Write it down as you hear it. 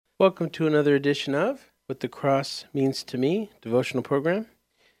Welcome to another edition of What the Cross Means to Me devotional program.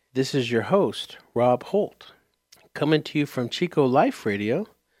 This is your host, Rob Holt, coming to you from Chico Life Radio.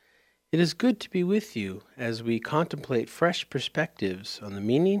 It is good to be with you as we contemplate fresh perspectives on the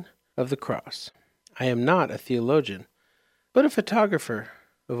meaning of the cross. I am not a theologian, but a photographer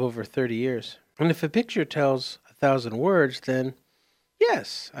of over 30 years. And if a picture tells 1,000 words, then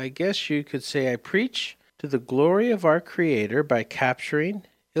yes, I guess you could say I preach to the glory of our Creator by capturing,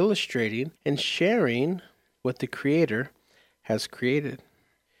 illustrating, and sharing what the Creator has created.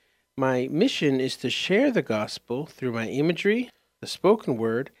 My mission is to share the gospel through my imagery, the spoken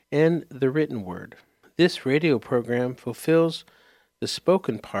word, and the written word. This radio program fulfills the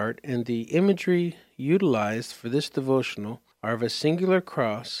spoken part, and the imagery utilized for this devotional are of a singular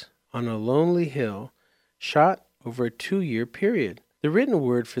cross on a lonely hill shot over a 2-year period. The written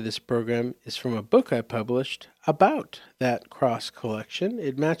word for this program is from a book I published about that cross collection.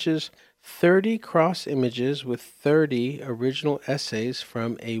 It matches 30 cross images with 30 original essays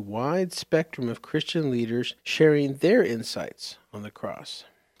from a wide spectrum of Christian leaders sharing their insights on the cross.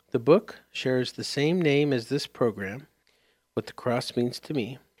 The book shares the same name as this program, What the Cross Means to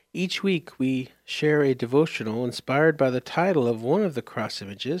Me. Each week we share a devotional inspired by the title of one of the cross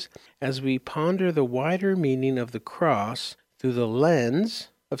images as we ponder the wider meaning of the cross through the lens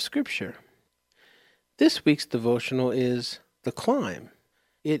of Scripture. This week's devotional is The Climb.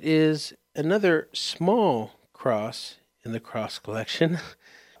 It is another small cross in the cross collection.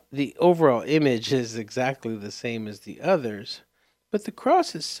 The overall image is exactly the same as the others, but the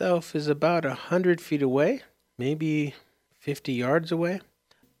cross itself is about 100 feet away, maybe 50 yards away.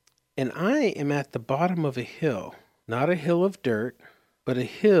 And I am at the bottom of a hill, not a hill of dirt, but a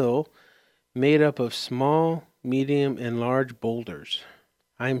hill made up of small, medium, and large boulders.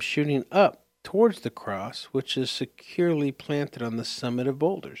 I am shooting up towards the cross, which is securely planted on the summit of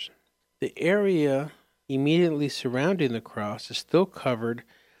boulders. The area immediately surrounding the cross is still covered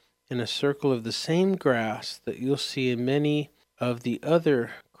in a circle of the same grass that you'll see in many of the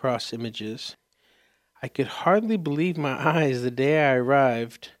other cross images. I could hardly believe my eyes the day I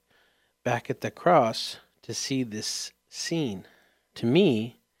arrived back at the cross to see this scene. To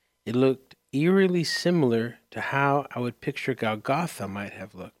me, it looked eerily similar to how I would picture Golgotha might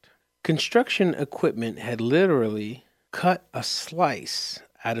have looked. Construction equipment had literally cut a slice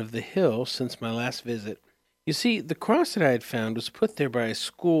out of the hill since my last visit. You see, the cross that I had found was put there by a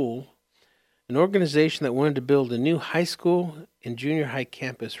school, an organization that wanted to build a new high school and junior high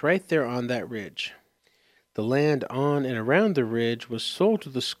campus right there on that ridge. The land on and around the ridge was sold to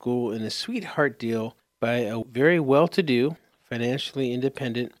the school in a sweetheart deal by a very well-to-do, financially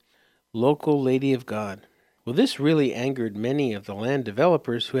independent local lady of God. Well, this really angered many of the land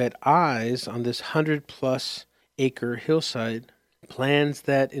developers who had eyes on this 100-plus acre hillside, plans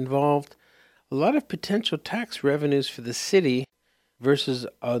that involved a lot of potential tax revenues for the city versus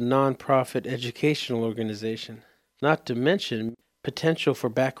a nonprofit educational organization, not to mention potential for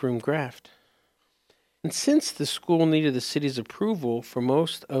backroom graft. And since the school needed the city's approval for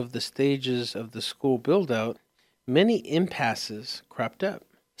most of the stages of the school build-out, many impasses cropped up,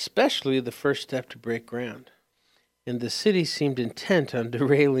 especially the first step to break ground. And the city seemed intent on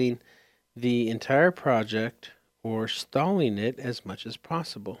derailing the entire project or stalling it as much as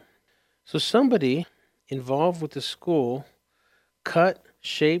possible. So somebody involved with the school cut,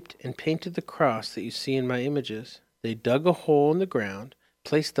 shaped, and painted the cross that you see in my images. They dug a hole in the ground,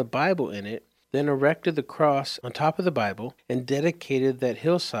 placed the Bible in it, then erected the cross on top of the Bible and dedicated that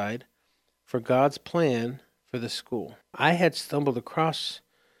hillside for God's plan for the school. I had stumbled across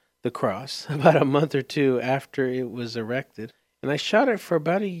the cross about a month or two after it was erected, and I shot it for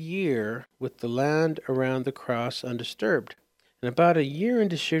about a year with the land around the cross undisturbed. And about a year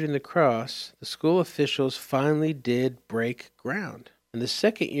into shooting the cross, the school officials finally did break ground. And the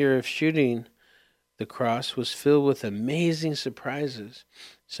second year of shooting the cross was filled with amazing surprises.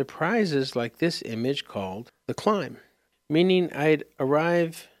 Surprises like this image called The Climb, meaning I'd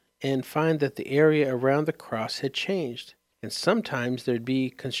arrive and find that the area around the cross had changed, and sometimes there'd be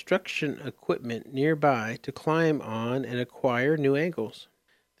construction equipment nearby to climb on and acquire new angles.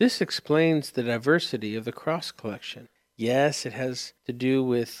 This explains the diversity of the cross collection. Yes, it has to do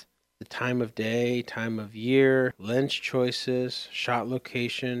with the time of day, time of year, lens choices, shot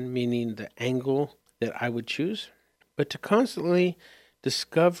location, meaning the angle that I would choose. But to constantly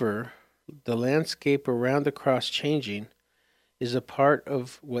discover the landscape around the cross changing is a part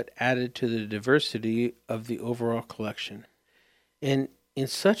of what added to the diversity of the overall collection. And in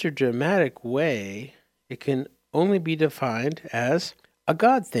such a dramatic way, it can only be defined as a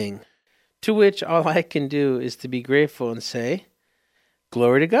God thing, to which all I can do is to be grateful and say,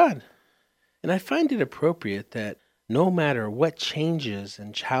 Glory to God. And I find it appropriate that no matter what changes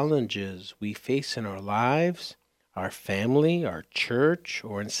and challenges we face in our lives, our family, our church,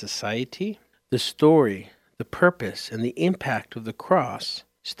 or in society, the story, the purpose, and the impact of the cross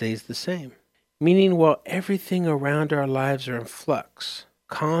stays the same. Meaning, while everything around our lives are in flux,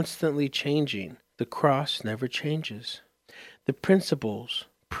 constantly changing, the cross never changes. The principles,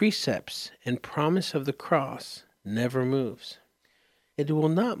 precepts, and promise of the cross never moves. It will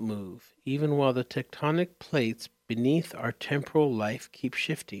not move even while the tectonic plates beneath our temporal life keep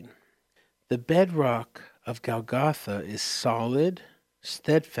shifting. The bedrock of Golgotha is solid,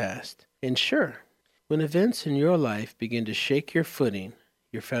 steadfast, and sure. When events in your life begin to shake your footing,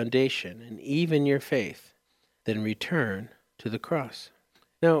 your foundation, and even your faith, then return to the cross.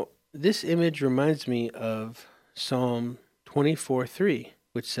 Now, this image reminds me of Psalm 24:3,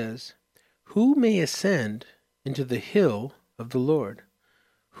 which says, "Who may ascend into the hill of the Lord?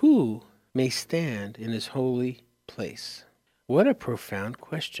 Who may stand in his holy place?" What a profound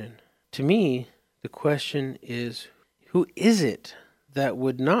question. To me, the question is, who is it that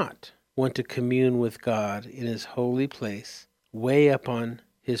would not want to commune with God in his holy place, way up on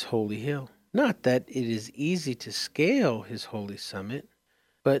his holy hill? Not that it is easy to scale his holy summit,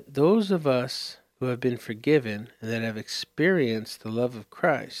 but those of us who have been forgiven and that have experienced the love of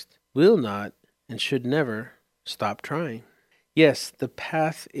Christ will not and should never stop trying. Yes, the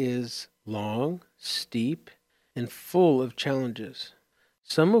path is long, steep, and full of challenges,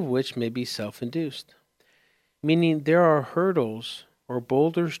 some of which may be self-induced, meaning there are hurdles or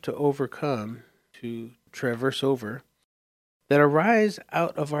boulders to overcome, to traverse over, that arise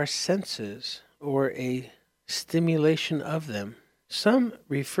out of our senses or a stimulation of them. Some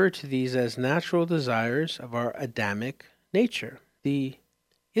refer to these as natural desires of our Adamic nature. The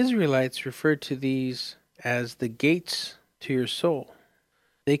Israelites referred to these as the gates to your soul.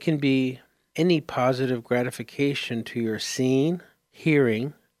 They can be any positive gratification to your seeing,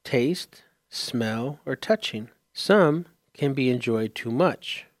 hearing, taste, smell, or touching. Some can be enjoyed too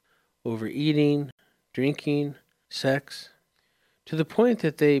much, overeating, drinking, sex, to the point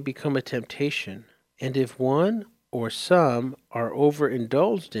that they become a temptation. And if one or some are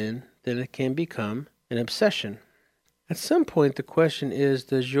overindulged in, then it can become an obsession. At some point, the question is,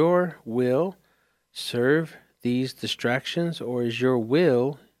 does your will serve these distractions, or is your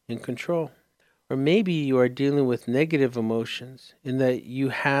will in control? Or maybe you are dealing with negative emotions in that you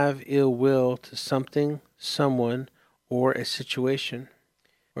have ill will to something, someone, or a situation.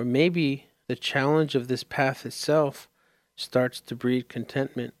 Or maybe the challenge of this path itself starts to breed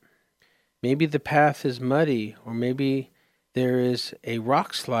contentment. Maybe the path is muddy, or maybe there is a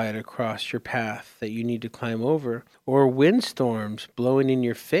rock slide across your path that you need to climb over, or windstorms blowing in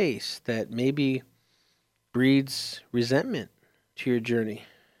your face that maybe breeds resentment to your journey.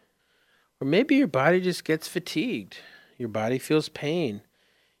 Or maybe your body just gets fatigued, your body feels pain,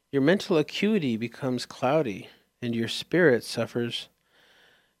 your mental acuity becomes cloudy, and your spirit suffers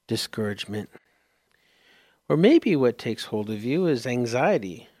discouragement. Or maybe what takes hold of you is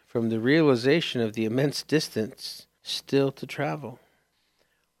anxiety from the realization of the immense distance still to travel.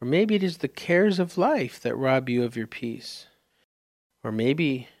 Or maybe it is the cares of life that rob you of your peace. Or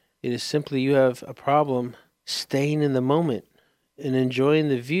maybe it is simply you have a problem staying in the moment and enjoying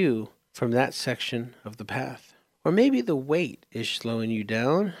the view from that section of the path. Or maybe the weight is slowing you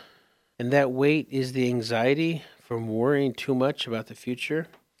down, and that weight is the anxiety from worrying too much about the future,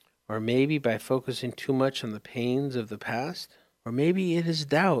 or maybe by focusing too much on the pains of the past. Or maybe it is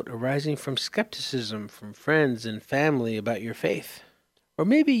doubt arising from skepticism from friends and family about your faith. Or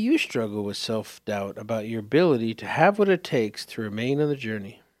maybe you struggle with self-doubt about your ability to have what it takes to remain on the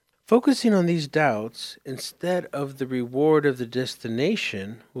journey. Focusing on these doubts instead of the reward of the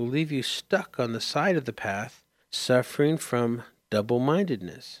destination will leave you stuck on the side of the path, suffering from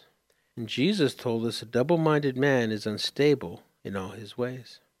double-mindedness. And Jesus told us a double-minded man is unstable in all his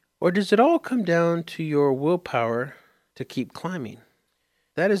ways. Or does it all come down to your willpower to keep climbing?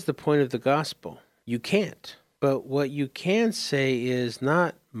 That is the point of the gospel. You can't. But what you can say is,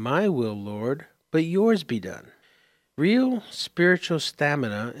 not my will, Lord, but yours be done. Real spiritual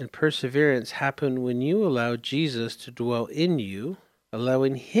stamina and perseverance happen when you allow Jesus to dwell in you,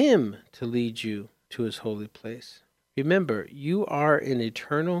 allowing him to lead you to his holy place. Remember, you are an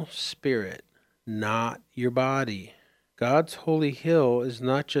eternal spirit, not your body. God's holy hill is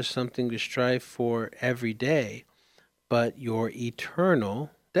not just something to strive for every day, but your eternal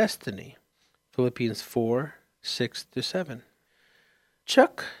destiny. Philippians 4:6-7.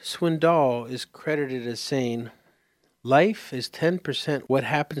 Chuck Swindoll is credited as saying, "Life is 10% what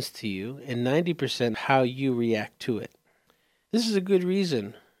happens to you and 90% how you react to it." This is a good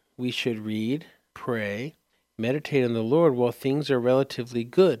reason we should read, pray, meditate on the Lord while things are relatively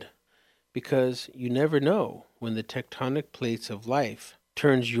good, because you never know when the tectonic plates of life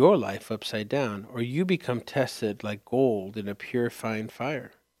turns your life upside down, or you become tested like gold in a purifying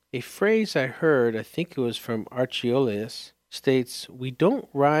fire. A phrase I heard, I think it was from Archelaus, states, "We don't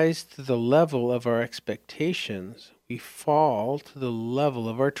rise to the level of our expectations, we fall to the level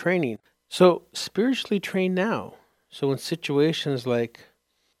of our training." So spiritually train now. So when situations like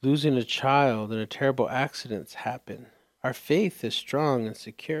losing a child and a terrible accidents happen, our faith is strong and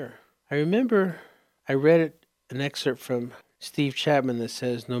secure. I remember I read an excerpt from Steve Chapman that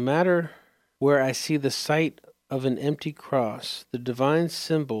says, "No matter where I see the sight of an empty cross, the divine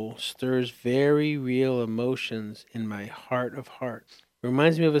symbol stirs very real emotions in my heart of hearts." It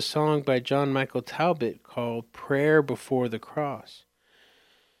reminds me of a song by John Michael Talbot called "Prayer Before the Cross,"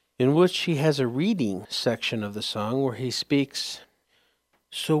 in which he has a reading section of the song where he speaks,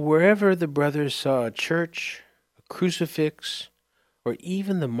 "So wherever the brothers saw a church, a crucifix, or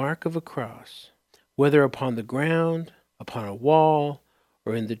even the mark of a cross, whether upon the ground, upon a wall,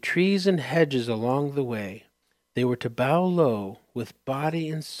 or in the trees and hedges along the way, they were to bow low with body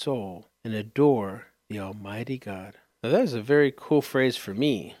and soul and adore the Almighty God." Now that is a very cool phrase for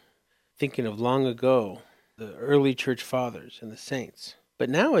me, thinking of long ago, the early church fathers and the saints. But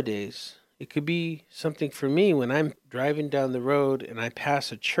nowadays, it could be something for me when I'm driving down the road and I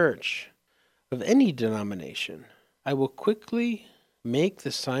pass a church of any denomination. I will quickly make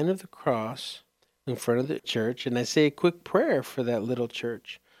the sign of the cross in front of the church, and I say a quick prayer for that little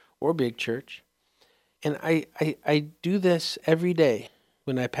church or big church. And I do this every day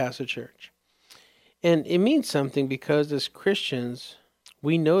when I pass a church. And it means something because as Christians,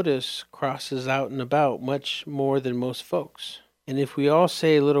 we notice crosses out and about much more than most folks. And if we all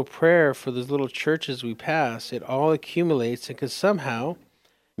say a little prayer for those little churches we pass, it all accumulates and can somehow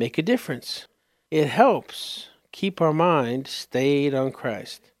make a difference. It helps keep our mind stayed on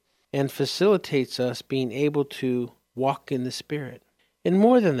Christ and facilitates us being able to walk in the Spirit. And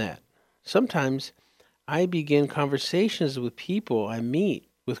more than that, sometimes I begin conversations with people I meet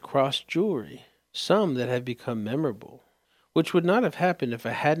with cross jewelry, some that have become memorable, which would not have happened if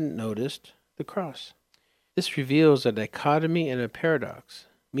I hadn't noticed the cross. This reveals a dichotomy and a paradox,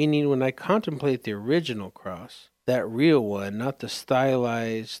 meaning when I contemplate the original cross, that real one, not the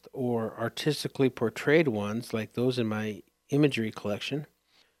stylized or artistically portrayed ones like those in my imagery collection,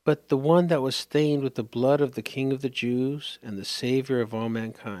 but the one that was stained with the blood of the King of the Jews and the Savior of all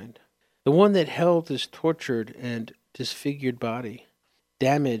mankind, the one that held his tortured and disfigured body,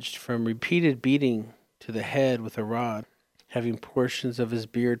 damaged from repeated beating to the head with a rod, having portions of his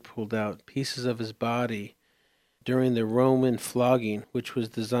beard pulled out, pieces of his body, during the Roman flogging, which was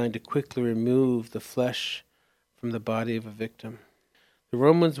designed to quickly remove the flesh from the body of a victim. The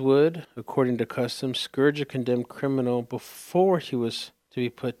Romans would, according to custom, scourge a condemned criminal before he was to be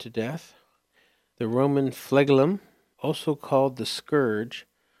put to death. The Roman flagellum, also called the scourge,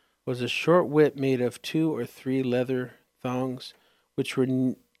 was a short whip made of 2 or 3 leather thongs, which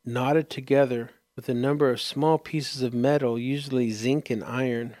were knotted together with a number of small pieces of metal, usually zinc and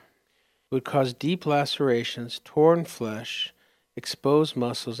iron. It would cause deep lacerations, torn flesh, exposed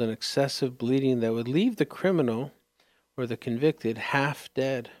muscles, and excessive bleeding that would leave the criminal or the convicted half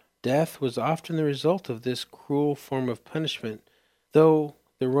dead. Death was often the result of this cruel form of punishment, though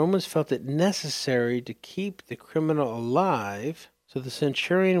the Romans felt it necessary to keep the criminal alive, so the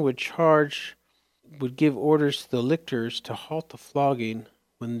centurion would give orders to the lictors to halt the flogging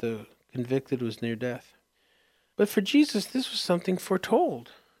when the convicted was near death. But for Jesus, this was something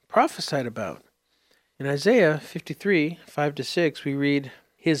foretold, prophesied about. In Isaiah 53, 5-6, we read,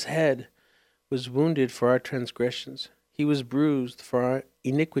 "His head was wounded for our transgressions. He was bruised for our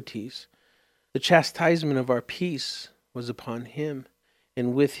iniquities. The chastisement of our peace was upon him,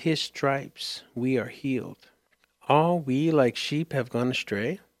 and with his stripes we are healed. All we like sheep have gone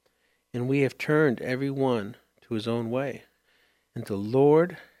astray, and we have turned every one to his own way. And the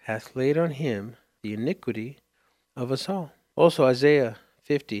Lord hath laid on him the iniquity of us all." Also Isaiah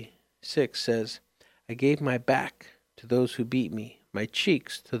 50:6 says, "I gave my back to those who beat me, my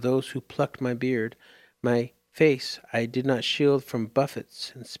cheeks to those who plucked my beard, my face I did not shield from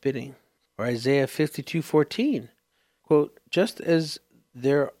buffets and spitting." Or Isaiah 52:14, quote, "Just as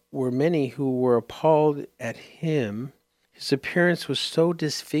there were many who were appalled at him, his appearance was so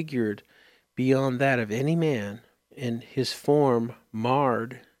disfigured beyond that of any man, and his form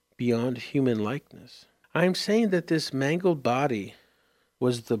marred beyond human likeness." I am saying that this mangled body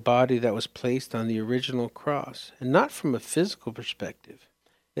was the body that was placed on the original cross, and not from a physical perspective,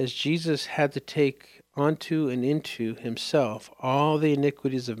 as Jesus had to take onto and into himself all the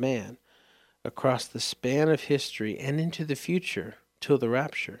iniquities of man across the span of history and into the future till the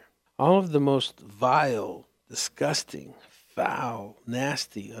rapture. All of the most vile, disgusting, foul,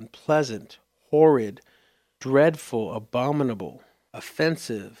 nasty, unpleasant, horrid, dreadful, abominable,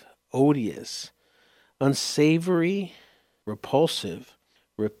 offensive, odious, unsavory, repulsive,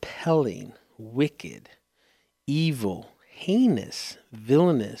 repelling, wicked, evil, heinous,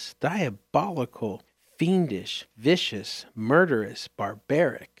 villainous, diabolical, fiendish, vicious, murderous,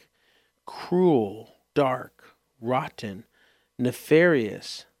 barbaric, cruel, dark, rotten,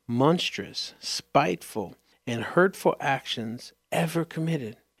 nefarious, monstrous, spiteful, and hurtful actions ever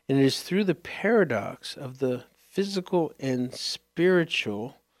committed. And it is through the paradox of the physical and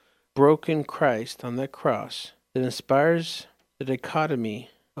spiritual broken Christ on that cross that inspires the dichotomy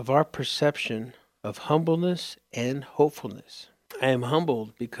of our perception of humbleness and hopefulness. I am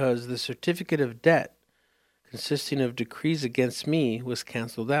humbled because the certificate of debt consisting of decrees against me was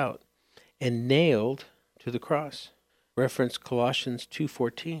canceled out and nailed to the cross. Reference Colossians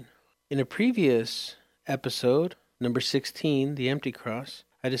 2:14. In a previous episode, number 16, The Empty Cross,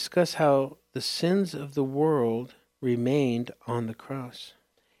 I discussed how the sins of the world remained on the cross.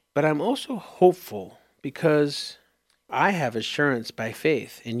 But I'm also hopeful because I have assurance by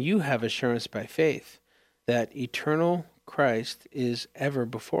faith, and you have assurance by faith, that eternal Christ is ever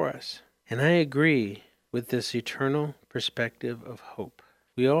before us. And I agree with this eternal perspective of hope.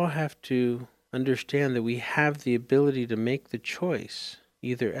 We all have to understand that we have the ability to make the choice,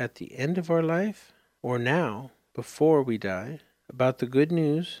 either at the end of our life or now, before we die, about the good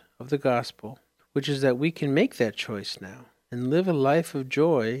news of the gospel, which is that we can make that choice now and live a life of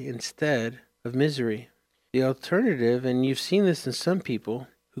joy instead of misery. The alternative, and you've seen this in some people,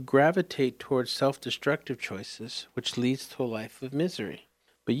 who gravitate towards self-destructive choices, which leads to a life of misery.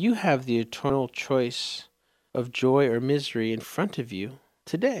 But you have the eternal choice of joy or misery in front of you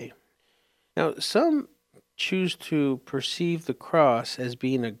today. Now, some choose to perceive the cross as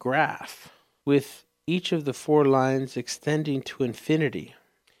being a graph, with each of the 4 lines extending to infinity.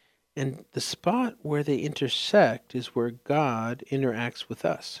 And the spot where they intersect is where God interacts with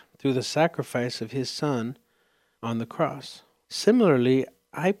us through the sacrifice of his Son on the cross. Similarly,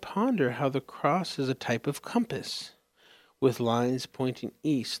 I ponder how the cross is a type of compass, with lines pointing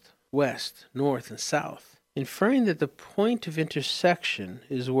east, west, north, and south, inferring that the point of intersection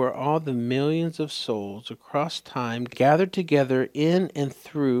is where all the millions of souls across time gather together in and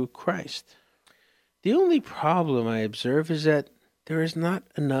through Christ. The only problem I observe is that there is not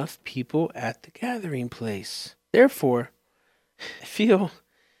enough people at the gathering place. Therefore, I feel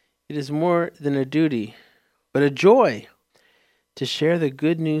it is more than a duty, but a joy to share the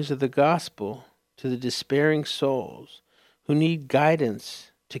good news of the gospel to the despairing souls who need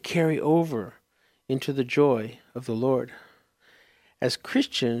guidance to carry over into the joy of the Lord. As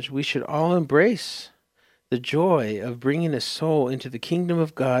Christians, we should all embrace the joy of bringing a soul into the kingdom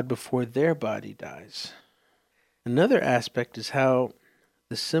of God before their body dies. Another aspect is how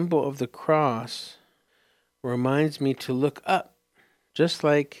the symbol of the cross reminds me to look up, just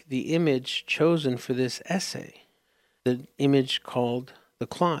like the image chosen for this essay, the image called The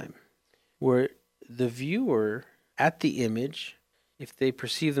Climb, where the viewer at the image, if they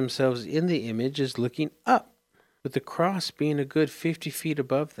perceive themselves in the image, is looking up, with the cross being a good 50 feet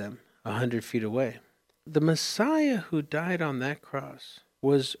above them, 100 feet away. The Messiah who died on that cross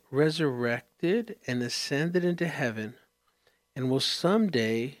was resurrected and ascended into heaven and will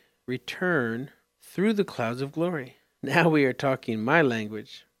someday return through the clouds of glory. Now we are talking my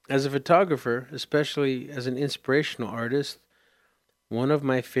language. As a photographer, especially as an inspirational artist, one of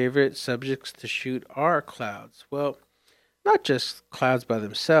my favorite subjects to shoot are clouds. Well, not just clouds by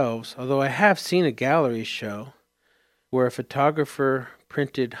themselves, although I have seen a gallery show where a photographer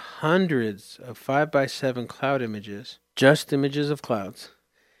printed hundreds of 5x7 cloud images, just images of clouds.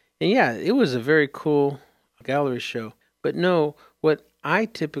 And yeah, it was a very cool gallery show. But no, what I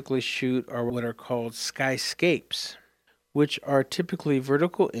typically shoot are what are called skyscapes, which are typically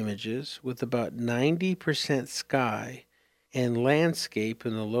vertical images with about 90% sky and landscape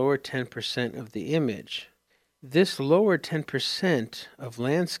in the lower 10% of the image. This lower 10% of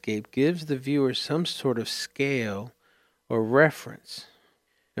landscape gives the viewer some sort of scale or reference.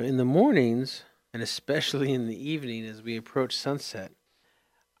 Now, in the mornings, and especially in the evening as we approach sunset,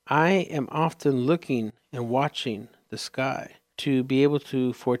 I am often looking and watching the sky to be able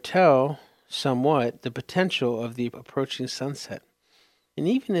to foretell somewhat the potential of the approaching sunset. And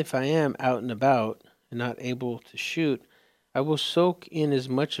even if I am out and about and not able to shoot, I will soak in as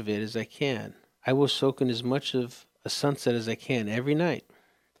much of it as I can. I will soak in as much of a sunset as I can every night.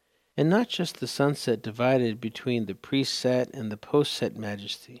 and not just the sunset divided between the pre-set and the post-set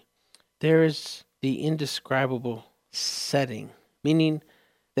majesty. There is the indescribable setting, meaning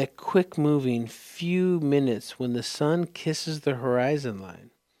that quick-moving few minutes when the sun kisses the horizon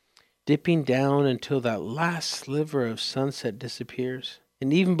line, dipping down until that last sliver of sunset disappears.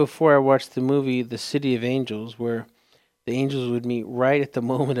 And even before I watched the movie The City of Angels, where the angels would meet right at the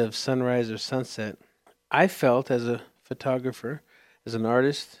moment of sunrise or sunset, I felt as a photographer, as an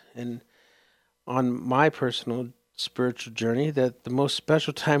artist, and on my personal spiritual journey that the most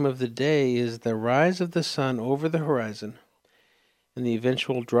special time of the day is the rise of the sun over the horizon and the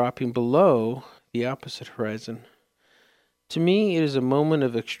eventual dropping below the opposite horizon. To me, it is a moment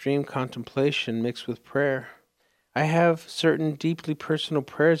of extreme contemplation mixed with prayer. I have certain deeply personal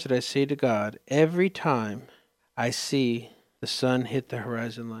prayers that I say to God every time I see the sun hit the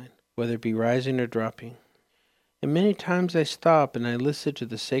horizon line, whether it be rising or dropping. And many times I stop and I listen to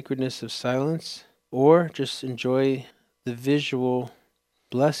the sacredness of silence or just enjoy the visual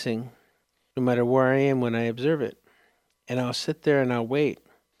blessing no matter where I am when I observe it. And I'll sit there and I'll wait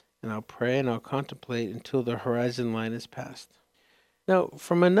and I'll pray and I'll contemplate until the horizon line is passed. Now,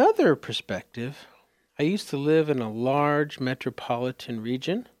 from another perspective, I used to live in a large metropolitan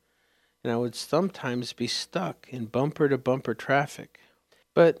region, and I would sometimes be stuck in bumper-to-bumper traffic.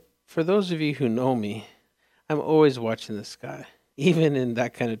 But for those of you who know me, I'm always watching the sky, even in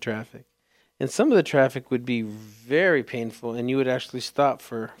that kind of traffic. And some of the traffic would be very painful, and you would actually stop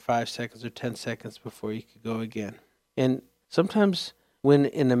for 5 seconds or 10 seconds before you could go again. And sometimes when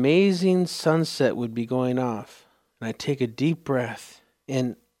an amazing sunset would be going off, and I'd take a deep breath,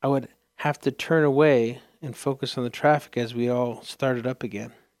 and I would have to turn away and focus on the traffic as we all started up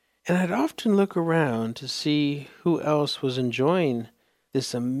again. And I'd often look around to see who else was enjoying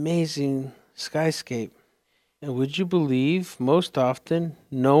this amazing skyscape. And would you believe, most often,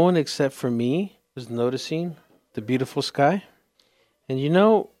 no one except for me was noticing the beautiful sky? And you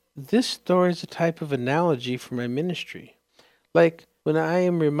know, this story is a type of analogy for my ministry. Like when I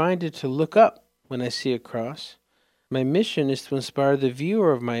am reminded to look up when I see a cross, my mission is to inspire the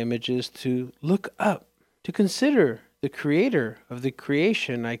viewer of my images to look up, to consider the creator of the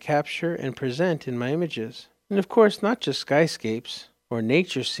creation I capture and present in my images. And of course, not just skyscapes or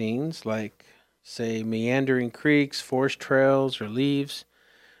nature scenes like, say, meandering creeks, forest trails, or leaves,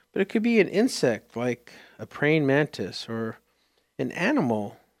 but it could be an insect like a praying mantis, or an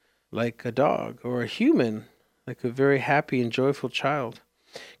animal like a dog, or a human like a very happy and joyful child.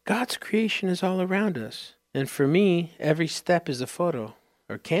 God's creation is all around us. And for me, every step is a photo,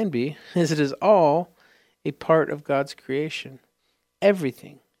 or can be, as it is all a part of God's creation.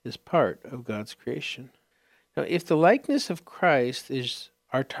 Everything is part of God's creation. Now, if the likeness of Christ is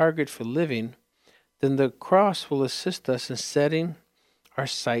our target for living, then the cross will assist us in setting our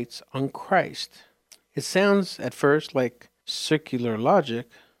sights on Christ. It sounds at first like circular logic,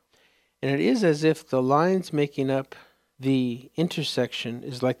 and it is as if the lines making up the intersection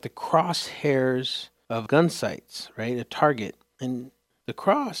is like the crosshairs of gun sights, right? A target. And the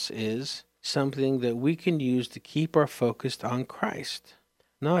cross is something that we can use to keep our focus on Christ,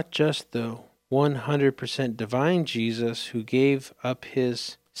 not just the 100% divine Jesus who gave up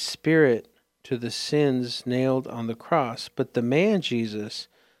his spirit to the sins nailed on the cross, but the man Jesus,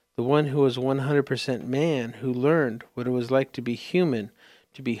 the one who was 100% man, who learned what it was like to be human,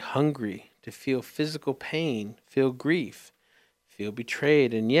 to be hungry, to feel physical pain, feel grief, feel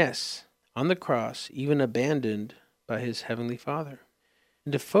betrayed, and yes, on the cross, even abandoned by his heavenly Father.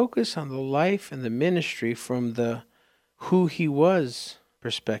 And to focus on the life and the ministry from the who he was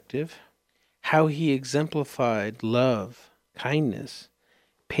perspective, how he exemplified love, kindness,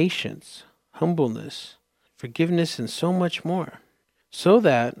 patience, humbleness, forgiveness, and so much more, so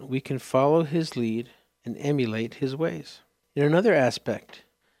that we can follow his lead and emulate his ways. In another aspect,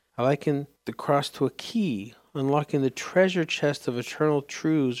 I liken the cross to a key, unlocking the treasure chest of eternal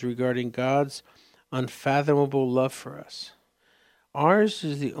truths regarding God's unfathomable love for us. Ours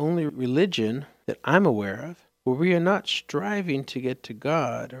is the only religion that I'm aware of where we are not striving to get to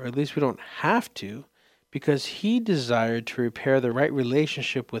God, or at least we don't have to, because he desired to repair the right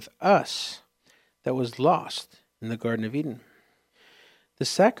relationship with us that was lost in the Garden of Eden. The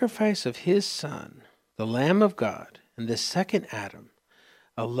sacrifice of his Son, the Lamb of God, and the second Adam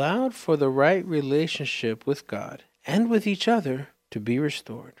allowed for the right relationship with God and with each other to be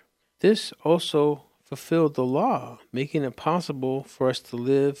restored. This also fulfilled the law, making it possible for us to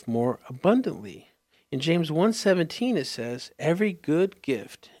live more abundantly. In James 1:17 it says, "Every good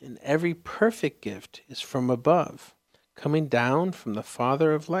gift and every perfect gift is from above, coming down from the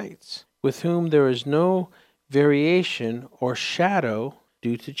Father of lights, with whom there is no variation or shadow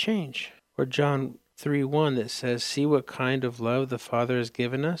due to change. Or John 3:1 that says, "See what kind of love the Father has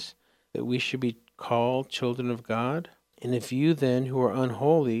given us, that we should be called children of God. And if you then, who are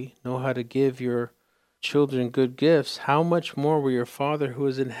unholy, know how to give your children good gifts, how much more will your Father who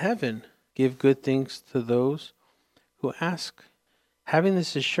is in heaven give good things to those who ask?" Having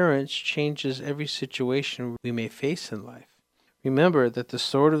this assurance changes every situation we may face in life. Remember that the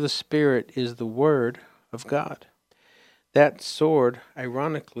sword of the Spirit is the Word of God. That sword,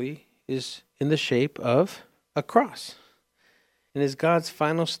 ironically, is in the shape of a cross, and is God's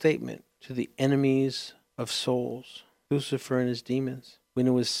final statement to the enemies of souls, Lucifer and his demons, when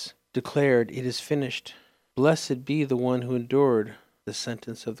it was declared, "It is finished. Blessed be the one who endured the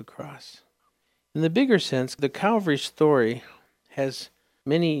sentence of the cross." In the bigger sense, the Calvary story has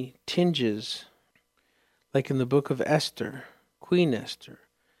many tinges, like in the book of Esther, Queen Esther,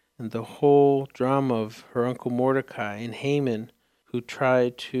 and the whole drama of her uncle Mordecai and Haman, who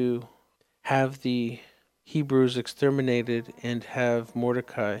tried to have the Hebrews exterminated and have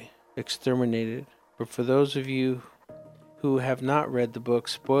Mordecai exterminated. But for those of you who have not read the book,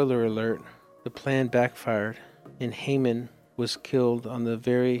 spoiler alert, the plan backfired and Haman was killed on the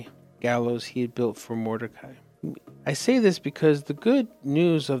very gallows he had built for Mordecai. I say this because the good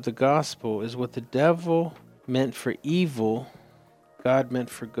news of the gospel is what the devil meant for evil, God meant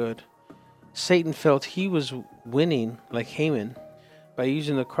for good. Satan felt he was winning, like Haman, by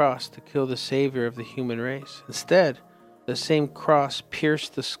using the cross to kill the Savior of the human race. Instead, the same cross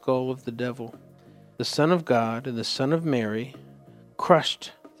pierced the skull of the devil. The Son of God and the Son of Mary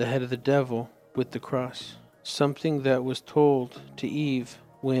crushed the head of the devil with the cross, something that was told to Eve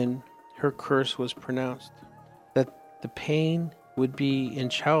when her curse was pronounced, that the pain would be in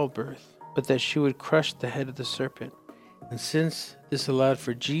childbirth, but that she would crush the head of the serpent. And since this allowed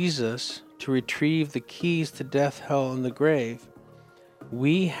for Jesus to retrieve the keys to death, hell, and the grave,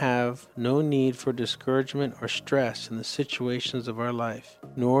 we have no need for discouragement or stress in the situations of our life,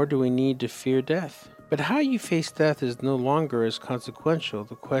 nor do we need to fear death. But how you face death is no longer as consequential.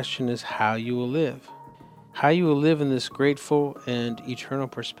 The question is how you will live. How you will live in this grateful and eternal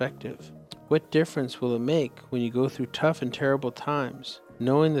perspective. What difference will it make when you go through tough and terrible times,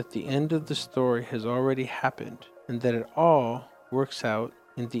 knowing that the end of the story has already happened and that it all works out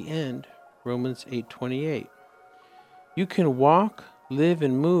in the end? Romans 8:28. You can walk, live,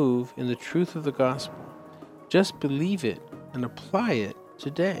 and move in the truth of the gospel. Just believe it and apply it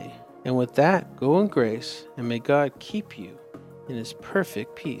today. And with that, go in grace, and may God keep you in His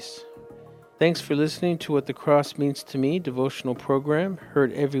perfect peace. Thanks for listening to What the Cross Means to Me devotional program,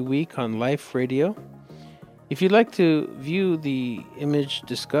 heard every week on Life Radio. If you'd like to view the image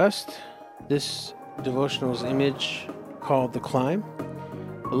discussed, this devotional's image called The Climb,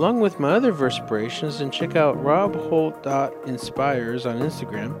 along with my other verspirations, then check out robholt.inspires on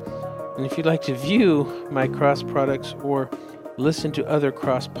Instagram. And if you'd like to view my cross products or listen to other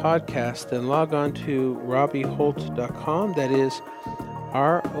cross podcasts, then log on to robbieholt.com. That is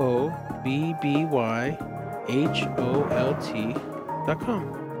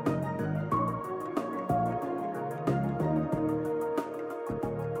ROBBYHOLT.com.